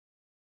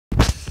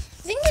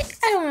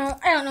I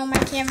don't know my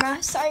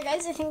camera. Sorry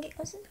guys, I think it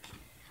wasn't.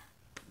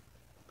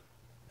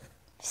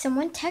 If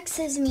someone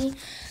texts me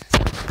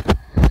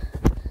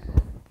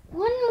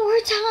one more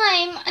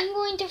time, I'm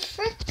going to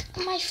frick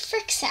my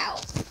fricks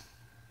out.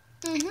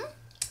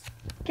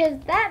 Because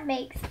that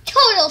makes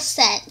total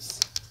sense.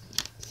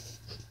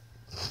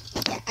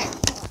 Yeah,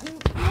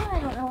 I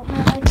don't know what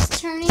my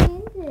life's turning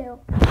into.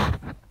 I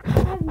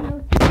have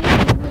no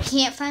clue. I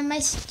can't find my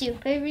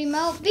stupid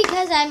remote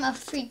because I'm a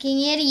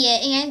freaking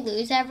idiot and I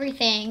lose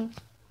everything.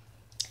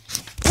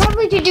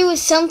 Probably to do with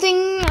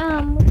something,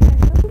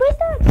 was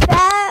not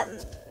that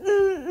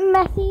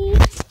messy.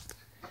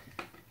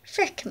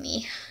 Frick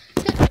me.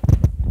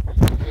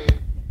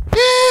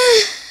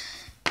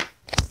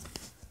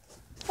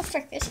 Oh,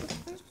 frick this.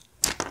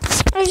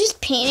 I was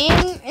just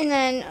painting and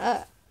then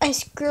I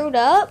screwed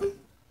up.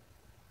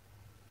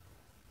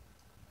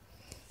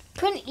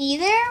 Put an E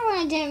there when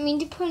I didn't mean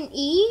to put an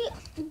E.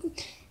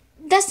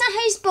 That's not how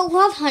you spell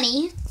love,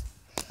 honey.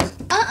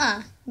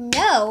 No.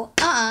 No.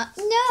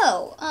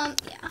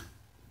 Yeah.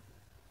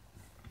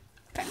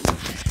 Okay.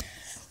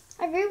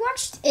 I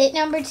rewatched It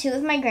 #2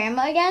 with my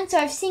grandma again, so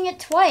I've seen it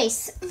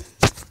twice.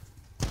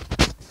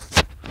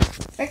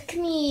 Frick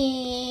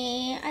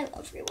me. I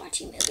love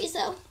rewatching movies,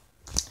 though.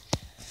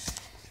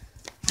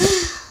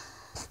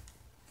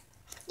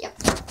 Yep.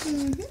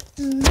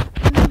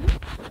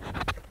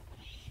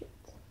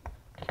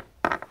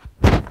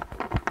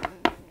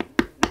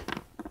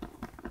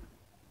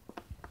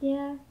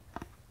 Yeah.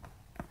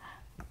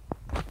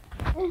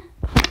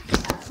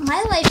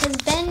 My life has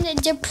been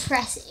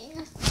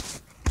depressing.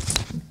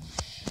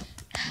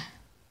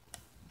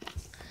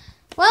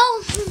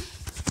 Well,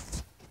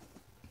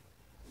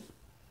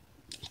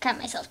 I cried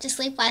myself to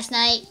sleep last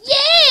night.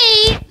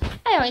 Yay!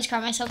 I always cry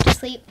myself to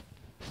sleep.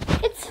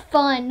 It's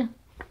fun.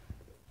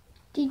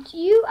 Did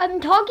you? I'm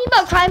talking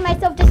about crying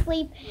myself to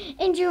sleep,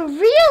 and you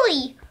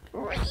really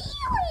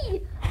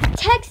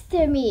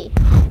texted me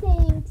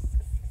saying,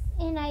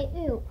 and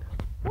ooh.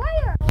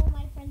 Why are all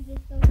my friends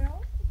just so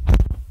girls?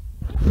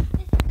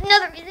 This is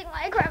another reason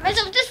why I cry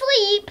myself to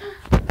sleep.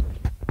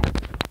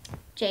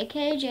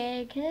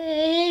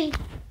 JK.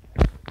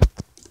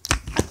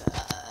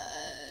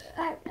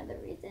 I have another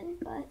reason,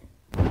 but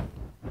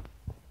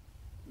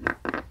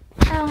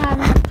I don't have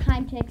enough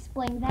time to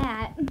explain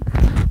that.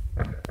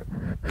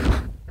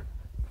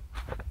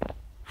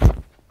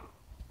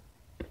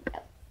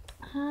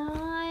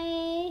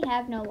 I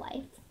have no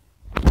life.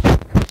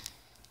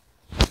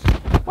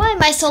 Why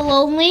am I so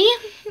lonely?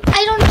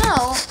 I don't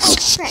know. Oh,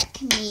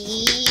 frick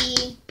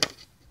me.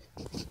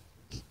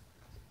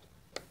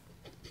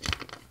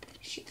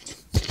 Shoot.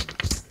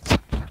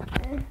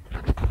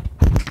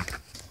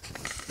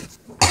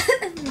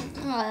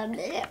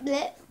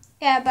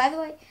 Yeah, by the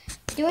way,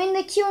 doing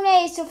the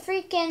Q&A, so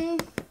freaking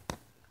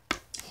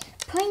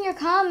put in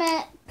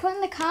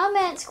the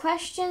comments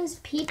questions,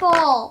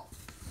 people.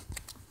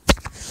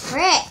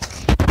 Frick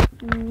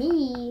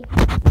me,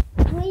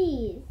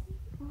 please.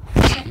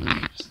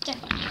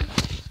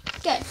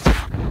 Good.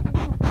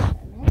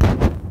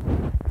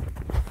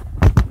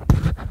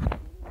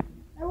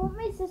 I want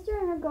my sister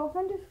and her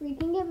girlfriend to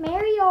freaking get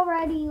married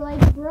already. Like,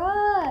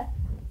 bruh.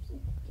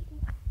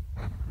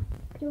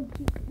 So,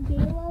 gay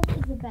love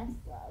is the best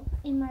love.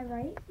 Am I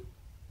right?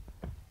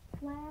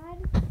 Lad?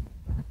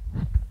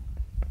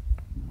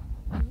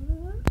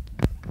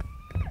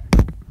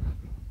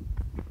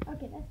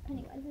 Okay, that's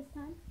Pennywise this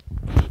time.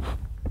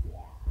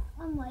 Yeah,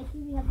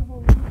 unlikely we have the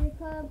whole Ranger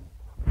Club.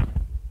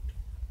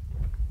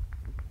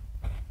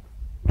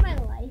 My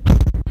life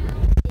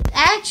is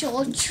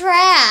actual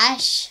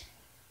trash.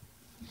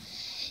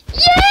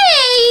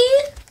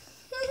 Yay!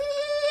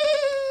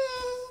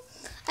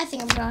 I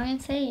think I'm going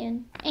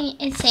insane.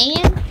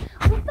 Insane?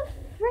 What the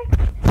frick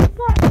is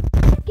that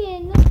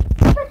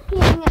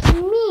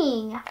fricking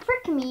mean?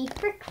 Frick me,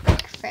 frick.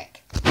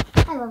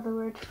 I love the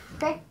word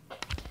frick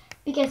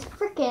because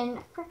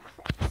frickin'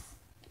 fricks.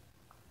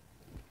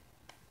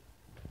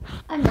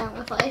 I'm done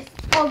with life.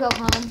 I'll go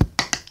home.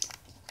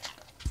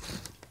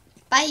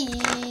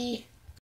 Bye.